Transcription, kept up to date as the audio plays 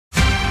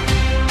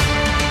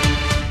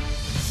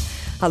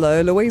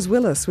Hello, Louise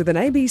Willis with an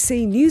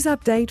ABC News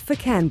update for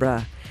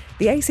Canberra.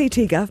 The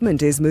ACT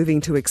government is moving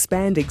to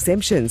expand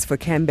exemptions for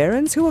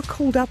Canberrans who are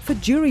called up for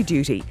jury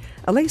duty.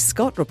 Elise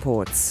Scott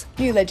reports.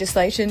 New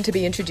legislation to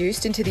be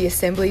introduced into the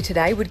Assembly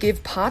today would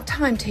give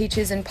part-time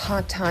teachers and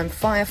part-time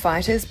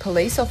firefighters,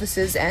 police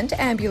officers and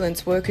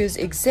ambulance workers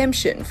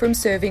exemption from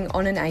serving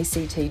on an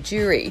ACT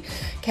jury.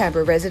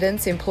 Canberra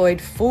residents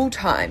employed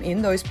full-time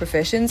in those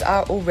professions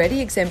are already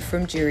exempt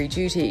from jury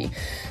duty.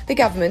 The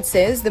government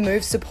says the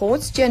move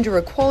supports gender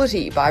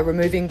equality by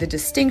removing the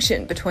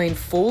distinction between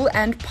full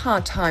and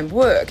part-time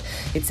work.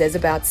 It says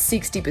about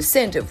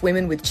 60% of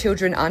women with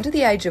children under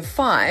the age of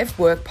 5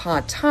 work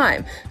part-time,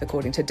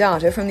 according to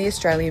data from the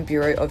Australian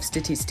Bureau of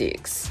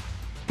Statistics.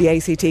 The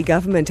ACT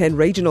government and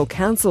regional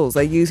councils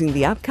are using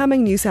the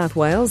upcoming New South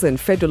Wales and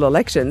federal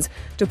elections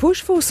to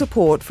push for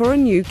support for a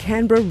new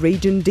Canberra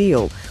region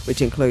deal,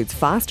 which includes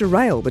faster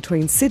rail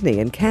between Sydney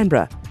and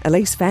Canberra.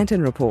 Elise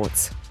Fanton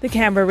reports. The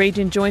Canberra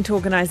Region Joint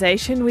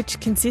Organisation, which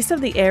consists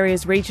of the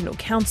area's regional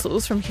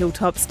councils from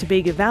Hilltops to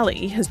Bega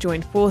Valley, has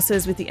joined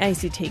forces with the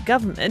ACT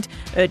government,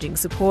 urging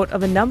support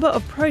of a number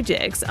of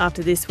projects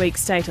after this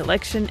week's state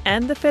election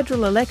and the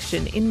federal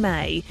election in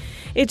May.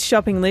 Its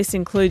shopping list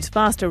includes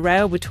faster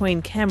rail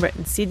between Canberra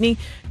and Sydney,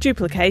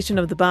 duplication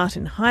of the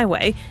Barton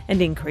Highway and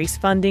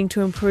increased funding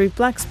to improve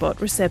black spot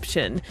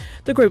reception.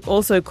 The group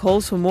also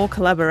calls for more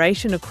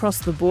collaboration across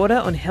the border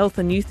on health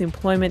and youth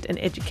employment and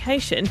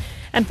education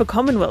and for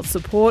Commonwealth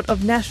support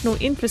of national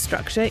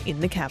infrastructure in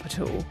the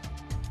capital.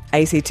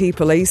 ACT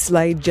Police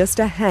laid just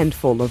a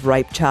handful of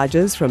rape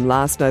charges from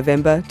last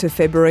November to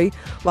February,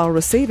 while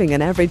receiving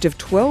an average of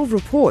 12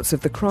 reports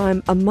of the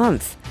crime a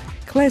month.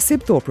 Claire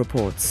Sibthorpe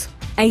reports.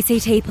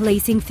 ACT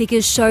policing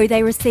figures show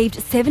they received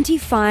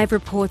 75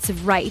 reports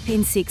of rape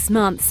in 6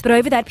 months, but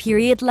over that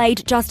period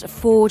laid just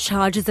 4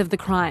 charges of the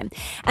crime.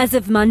 As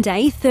of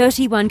Monday,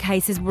 31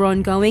 cases were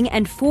ongoing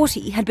and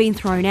 40 had been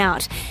thrown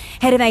out.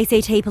 Head of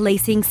ACT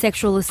Policing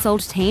Sexual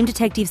Assault Team,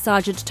 Detective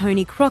Sergeant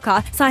Tony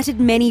Crocker, cited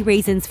many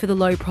reasons for the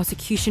low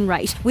prosecution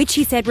rate, which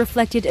he said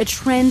reflected a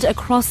trend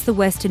across the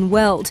Western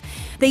world.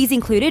 These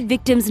included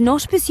victims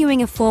not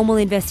pursuing a formal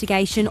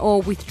investigation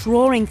or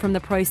withdrawing from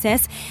the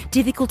process,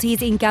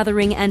 difficulties in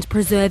gathering and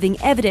preserving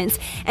evidence,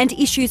 and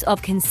issues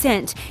of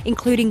consent,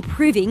 including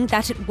proving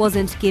that it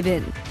wasn't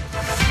given.